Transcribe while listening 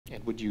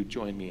And would you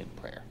join me in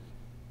prayer?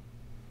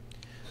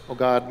 O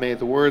God, may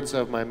the words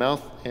of my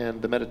mouth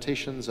and the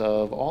meditations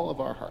of all of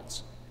our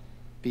hearts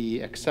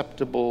be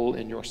acceptable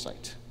in your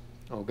sight.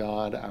 O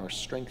God, our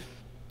strength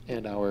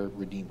and our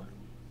Redeemer.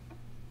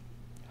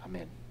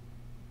 Amen.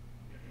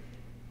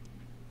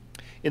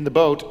 In the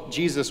boat,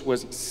 Jesus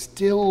was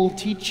still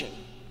teaching,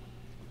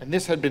 and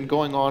this had been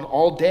going on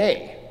all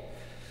day,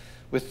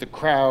 with the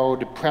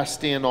crowd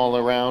pressed in all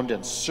around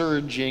and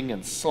surging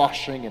and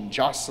sloshing and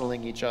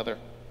jostling each other.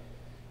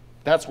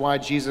 That's why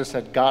Jesus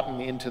had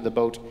gotten into the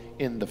boat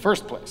in the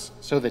first place,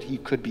 so that he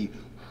could be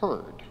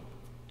heard.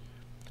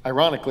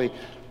 Ironically,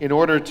 in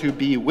order to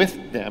be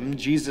with them,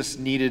 Jesus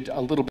needed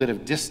a little bit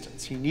of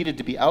distance. He needed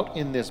to be out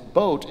in this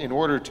boat in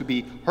order to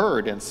be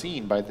heard and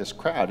seen by this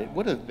crowd. It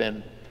would have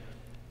been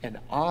an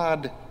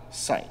odd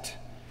sight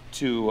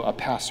to a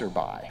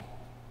passerby.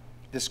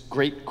 This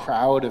great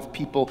crowd of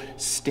people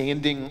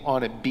standing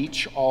on a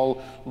beach,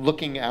 all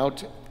looking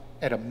out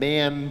at a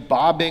man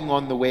bobbing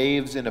on the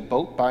waves in a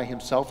boat by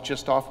himself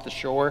just off the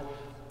shore.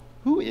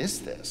 Who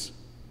is this?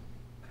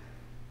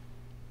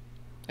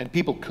 And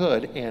people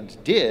could and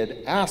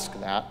did ask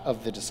that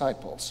of the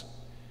disciples.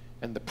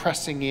 And the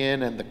pressing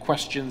in and the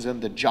questions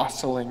and the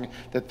jostling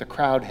that the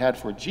crowd had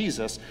for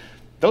Jesus,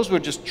 those were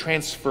just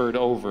transferred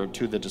over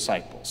to the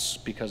disciples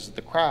because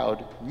the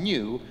crowd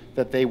knew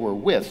that they were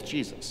with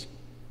Jesus.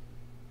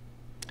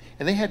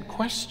 And they had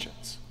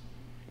questions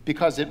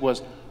because it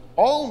was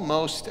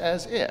almost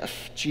as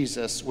if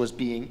Jesus was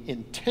being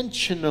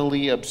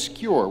intentionally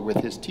obscure with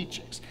his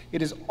teachings.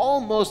 It is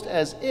almost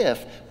as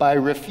if, by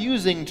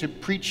refusing to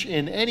preach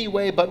in any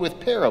way but with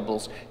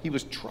parables, he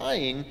was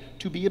trying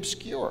to be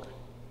obscure.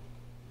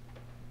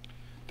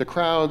 The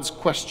crowd's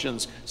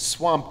questions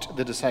swamped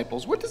the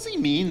disciples. What does he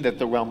mean that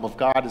the realm of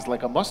God is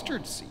like a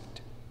mustard seed?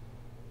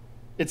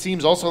 It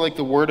seems also like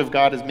the word of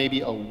God is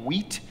maybe a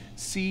wheat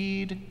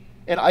seed.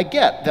 And I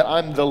get that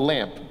I'm the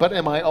lamp, but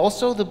am I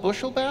also the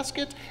bushel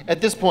basket?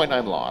 At this point,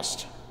 I'm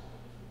lost.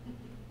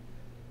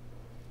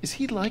 Is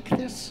he like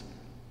this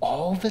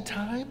all the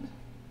time?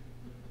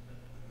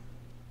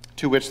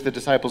 To which the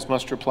disciples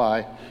must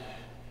reply,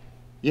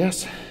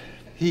 yes,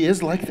 he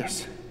is like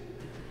this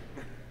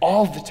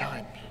all the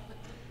time.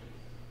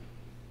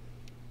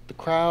 The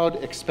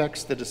crowd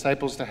expects the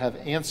disciples to have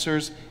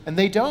answers, and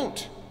they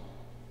don't.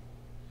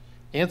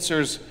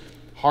 Answers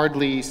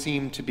hardly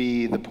seem to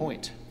be the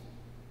point.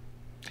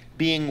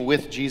 Being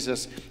with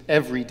Jesus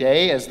every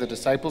day, as the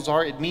disciples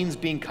are, it means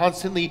being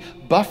constantly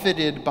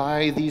buffeted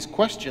by these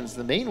questions,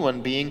 the main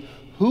one being,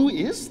 who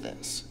is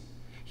this?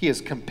 He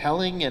is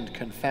compelling and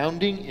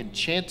confounding,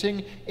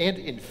 enchanting and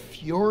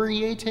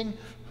infuriating.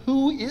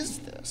 Who is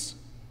this?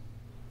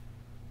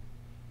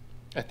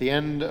 At the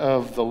end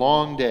of the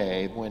long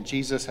day, when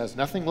Jesus has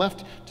nothing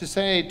left to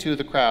say to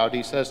the crowd,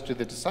 he says to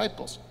the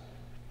disciples,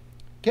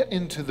 get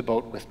into the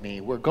boat with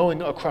me. We're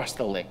going across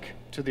the lake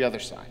to the other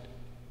side.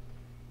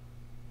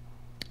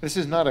 This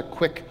is not a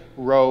quick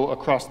row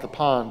across the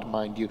pond,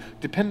 mind you.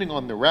 Depending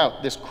on the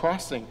route, this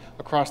crossing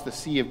across the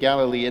Sea of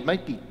Galilee, it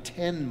might be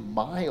 10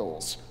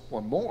 miles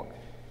or more.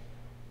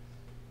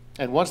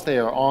 And once they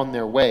are on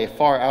their way,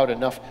 far out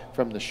enough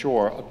from the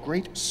shore, a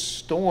great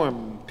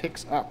storm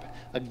picks up.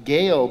 A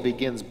gale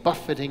begins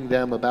buffeting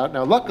them about.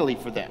 Now, luckily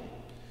for them,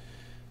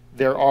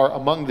 there are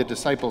among the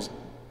disciples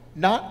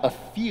not a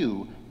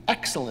few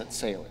excellent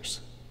sailors.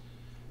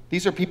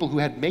 These are people who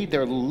had made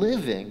their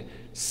living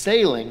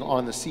sailing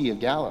on the Sea of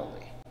Galilee.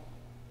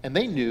 And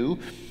they knew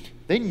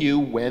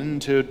when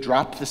to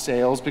drop the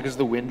sails because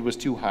the wind was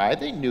too high.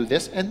 They knew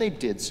this, and they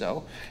did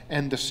so.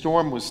 And the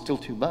storm was still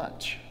too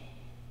much.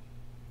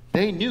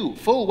 They knew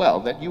full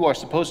well that you are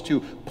supposed to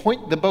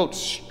point the boat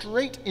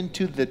straight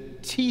into the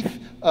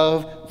teeth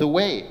of the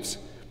waves.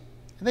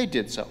 And they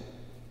did so.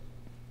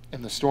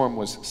 And the storm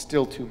was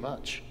still too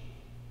much.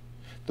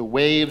 The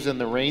waves and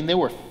the rain, they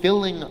were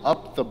filling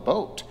up the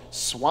boat,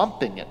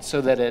 swamping it,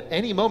 so that at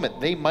any moment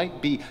they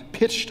might be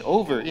pitched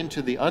over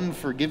into the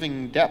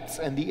unforgiving depths.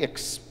 And the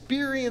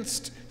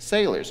experienced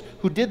sailors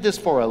who did this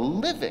for a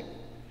living,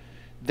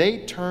 they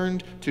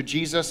turned to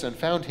Jesus and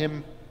found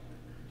him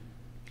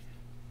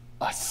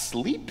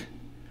asleep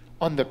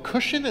on the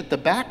cushion at the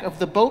back of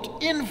the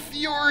boat.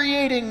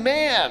 Infuriating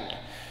man!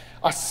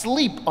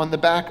 Asleep on the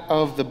back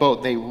of the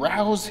boat. They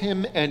rouse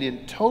him, and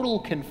in total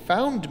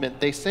confoundment,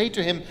 they say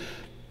to him,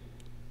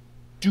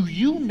 do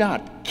you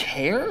not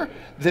care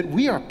that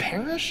we are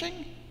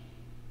perishing?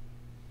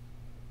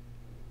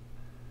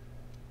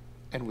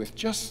 And with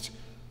just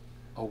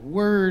a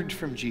word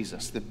from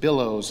Jesus, the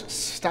billows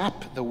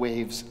stop, the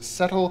waves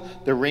settle,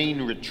 the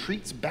rain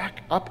retreats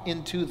back up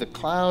into the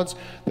clouds.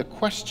 The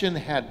question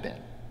had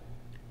been,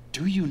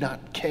 do you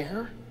not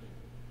care?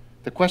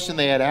 The question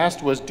they had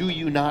asked was, do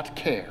you not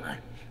care?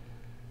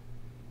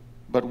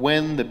 But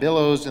when the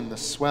billows and the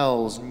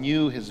swells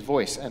knew his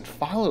voice and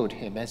followed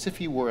him as if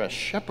he were a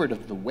shepherd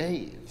of the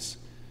waves,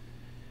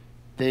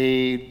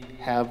 they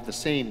have the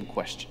same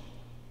question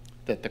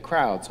that the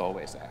crowds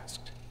always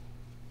asked.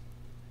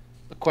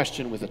 A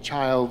question with a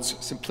child's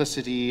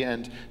simplicity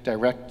and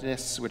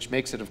directness, which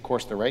makes it, of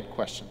course, the right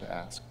question to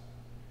ask.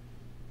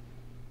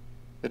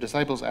 The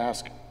disciples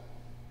ask,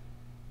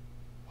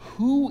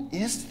 "Who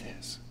is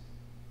this?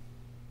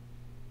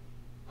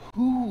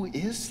 Who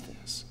is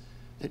this,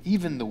 that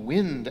even the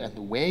wind and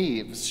the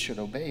waves should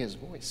obey his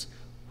voice?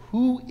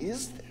 Who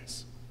is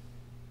this?"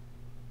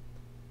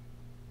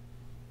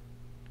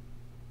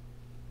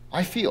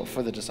 I feel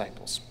for the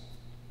disciples.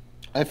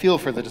 I feel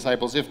for the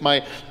disciples. If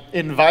my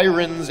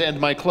environs and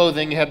my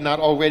clothing had not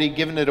already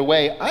given it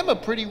away, I'm a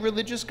pretty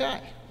religious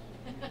guy.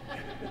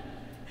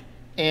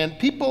 And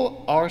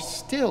people are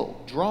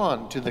still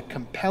drawn to the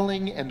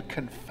compelling and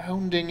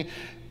confounding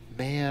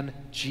man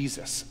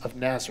Jesus of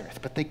Nazareth,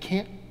 but they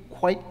can't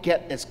quite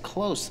get as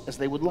close as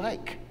they would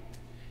like.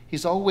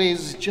 He's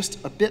always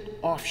just a bit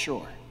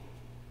offshore.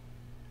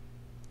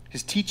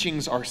 His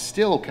teachings are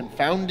still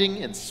confounding,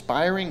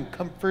 inspiring,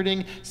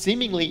 comforting,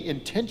 seemingly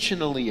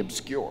intentionally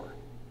obscure.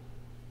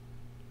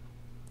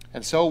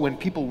 And so when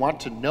people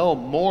want to know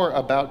more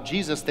about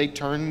Jesus, they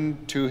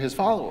turn to his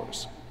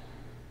followers,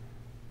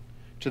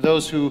 to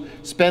those who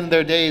spend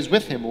their days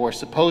with him or are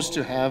supposed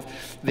to have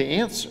the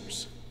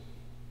answers.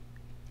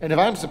 And if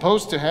I'm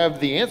supposed to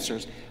have the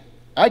answers,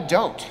 I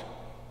don't.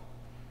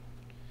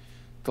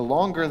 The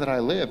longer that I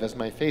live as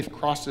my faith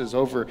crosses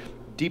over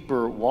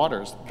deeper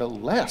waters, the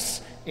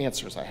less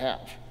answers I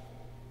have.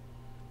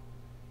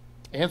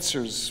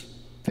 Answers,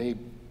 they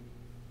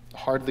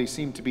hardly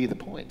seem to be the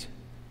point.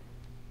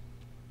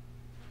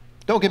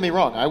 Don't get me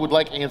wrong, I would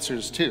like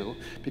answers too,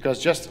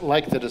 because just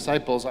like the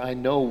disciples, I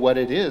know what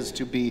it is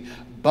to be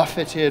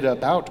buffeted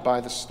about by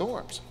the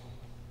storms.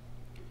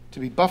 To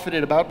be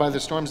buffeted about by the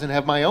storms and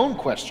have my own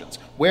questions.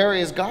 Where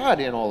is God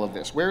in all of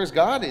this? Where is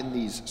God in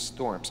these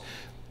storms?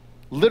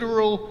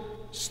 Literal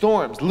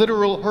storms,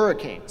 literal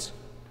hurricanes,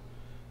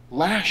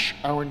 lash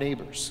our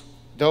neighbors,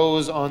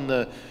 those on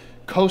the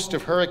coast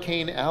of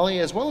Hurricane Alley,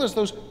 as well as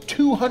those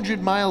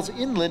 200 miles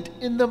inland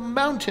in the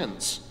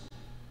mountains.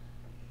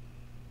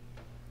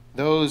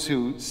 Those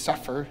who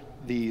suffer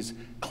these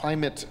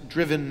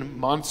climate-driven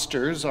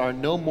monsters are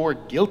no more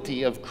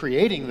guilty of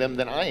creating them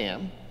than I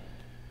am.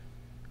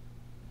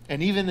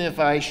 And even if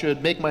I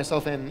should make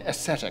myself an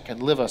ascetic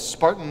and live a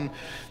Spartan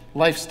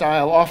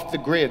lifestyle off the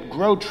grid,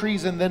 grow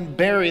trees and then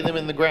bury them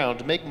in the ground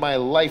to make my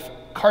life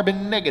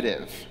carbon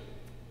negative,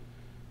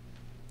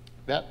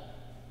 that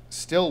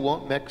still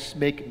won't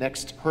make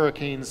next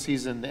hurricane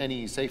season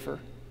any safer.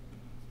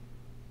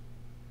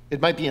 It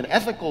might be an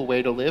ethical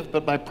way to live,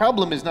 but my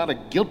problem is not a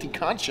guilty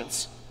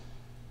conscience.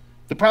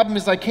 The problem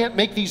is I can't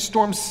make these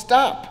storms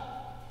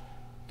stop.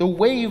 The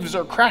waves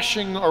are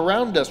crashing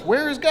around us.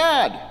 Where is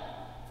God?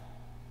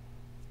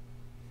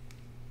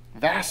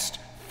 Vast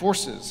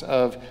forces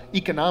of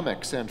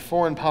economics and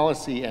foreign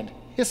policy and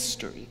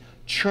history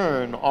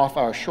churn off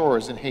our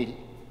shores in Haiti.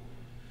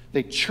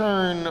 They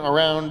churn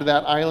around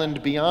that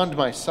island beyond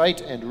my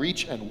sight and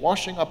reach, and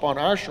washing up on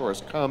our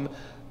shores come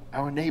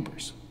our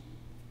neighbors.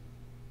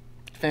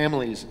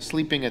 Families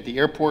sleeping at the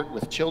airport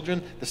with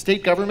children. The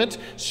state government,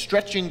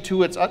 stretching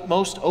to its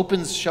utmost,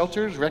 opens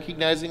shelters,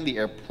 recognizing the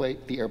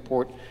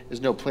airport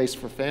is no place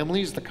for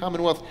families. The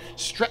Commonwealth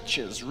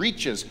stretches,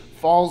 reaches,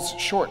 falls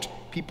short.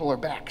 People are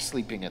back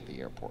sleeping at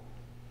the airport.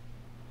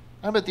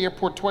 I'm at the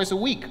airport twice a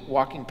week,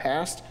 walking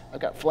past.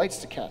 I've got flights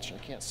to catch. I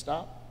can't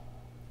stop.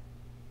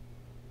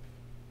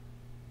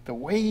 The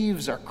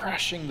waves are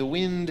crashing. The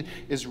wind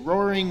is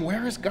roaring.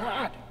 Where is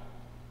God?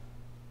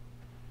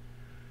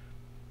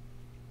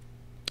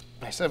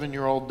 My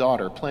 7-year-old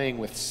daughter playing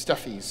with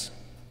stuffies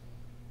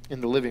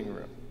in the living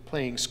room,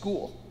 playing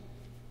school.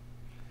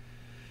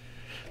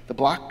 The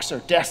blocks are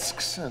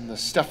desks and the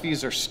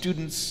stuffies are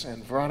students,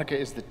 and Veronica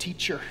is the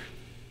teacher,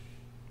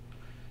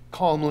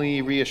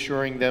 calmly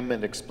reassuring them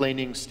and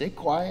explaining, stay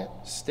quiet,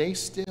 stay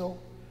still.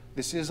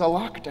 This is a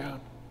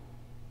lockdown.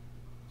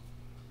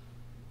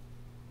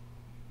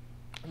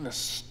 And the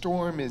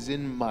storm is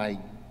in my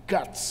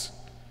guts.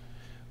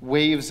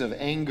 Waves of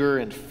anger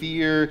and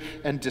fear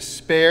and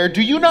despair.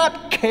 Do you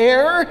not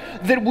care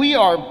that we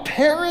are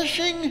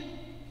perishing?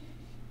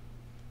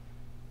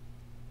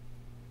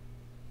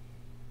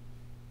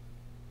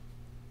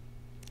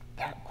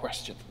 That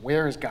question,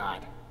 where is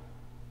God?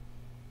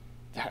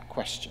 That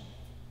question.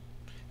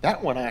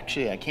 That one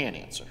actually I can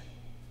answer.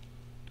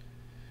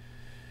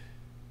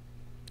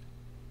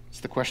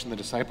 It's the question the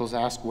disciples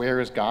ask, where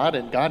is God?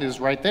 And God is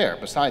right there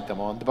beside them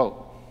on the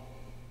boat.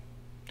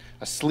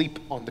 Asleep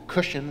on the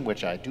cushion,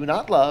 which I do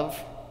not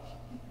love,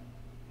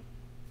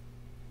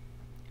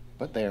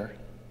 but there.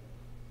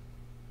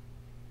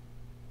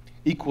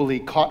 Equally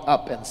caught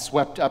up and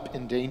swept up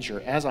in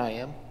danger as I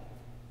am.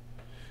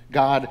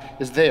 God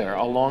is there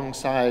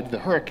alongside the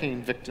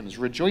hurricane victims,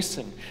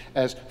 rejoicing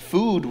as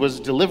food was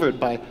delivered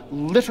by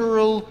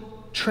literal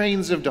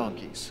trains of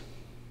donkeys.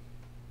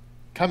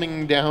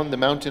 Coming down the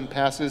mountain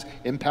passes,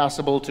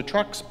 impassable to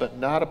trucks, but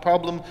not a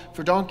problem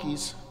for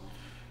donkeys.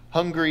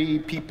 Hungry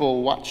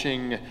people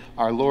watching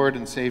our Lord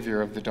and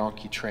Savior of the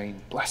donkey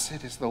train.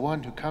 Blessed is the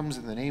one who comes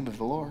in the name of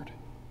the Lord.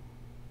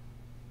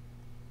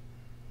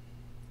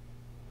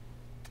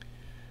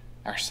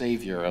 Our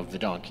Savior of the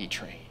donkey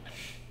train.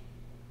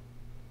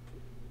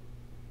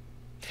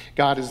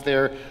 God is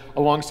there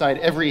alongside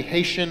every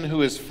Haitian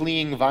who is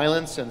fleeing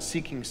violence and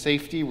seeking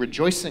safety,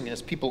 rejoicing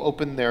as people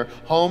open their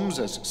homes,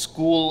 as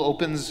school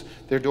opens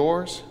their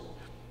doors.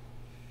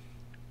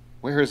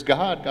 Where is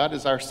God? God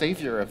is our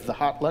Savior of the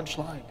hot lunch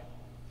line.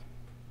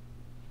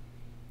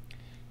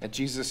 And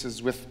Jesus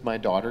is with my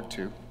daughter,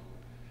 too,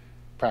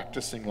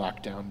 practicing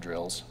lockdown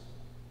drills.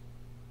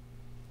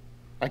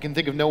 I can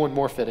think of no one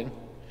more fitting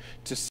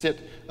to sit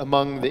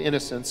among the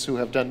innocents who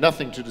have done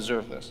nothing to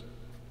deserve this.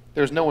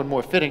 There's no one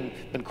more fitting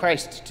than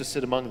Christ to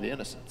sit among the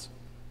innocents.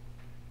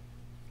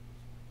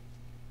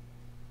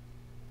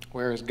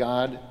 Where is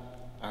God,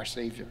 our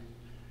Savior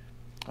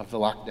of the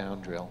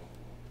lockdown drill?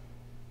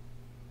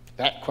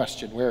 That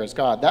question, where is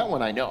God? That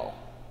one I know.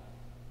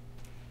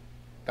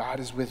 God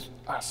is with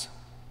us,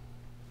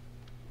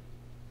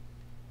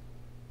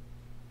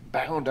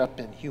 bound up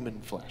in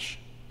human flesh,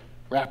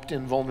 wrapped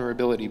in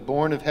vulnerability,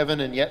 born of heaven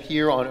and yet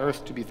here on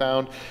earth to be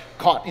found,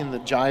 caught in the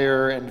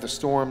gyre and the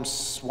storm,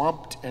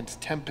 swamped and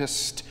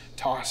tempest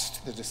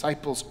tossed. The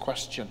disciples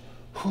question,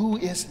 who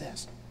is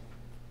this?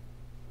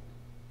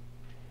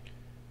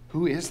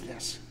 Who is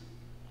this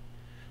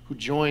who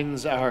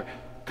joins our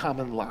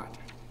common lot?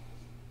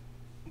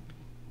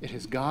 It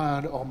is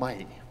God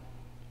Almighty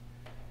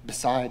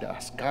beside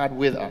us, God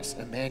with us,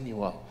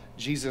 Emmanuel,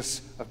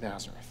 Jesus of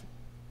Nazareth.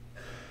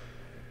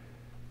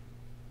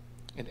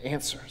 And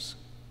answers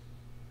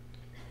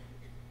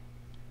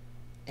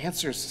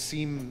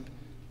seem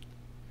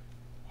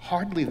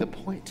hardly the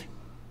point.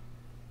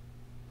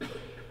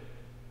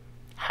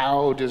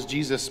 How does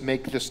Jesus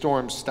make the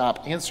storm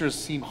stop? Answers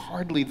seem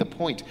hardly the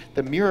point.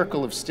 The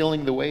miracle of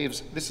stilling the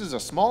waves, this is a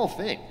small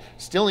thing.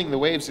 Stilling the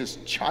waves is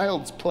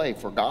child's play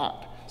for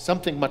God.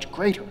 Something much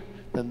greater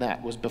than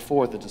that was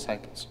before the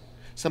disciples.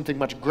 Something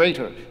much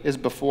greater is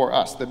before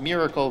us. The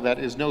miracle that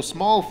is no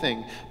small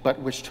thing, but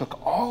which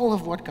took all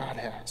of what God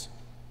has,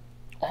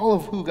 all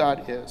of who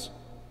God is.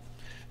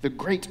 The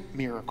great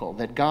miracle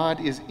that God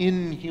is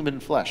in human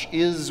flesh,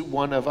 is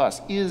one of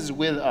us, is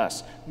with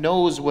us,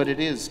 knows what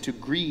it is to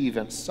grieve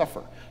and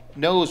suffer,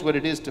 knows what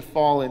it is to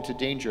fall into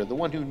danger, the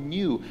one who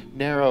knew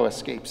narrow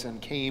escapes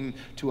and came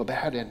to a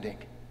bad ending.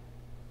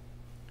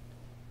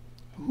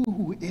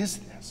 Who is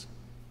this?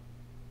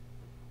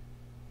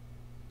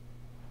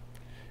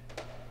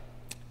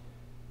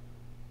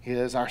 He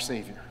is our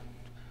Savior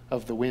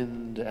of the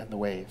wind and the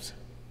waves,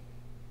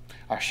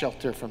 our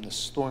shelter from the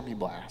stormy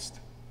blast,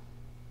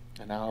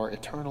 and our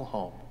eternal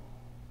home.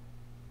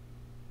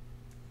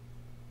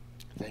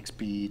 Thanks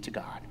be to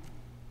God.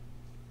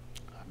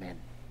 Amen.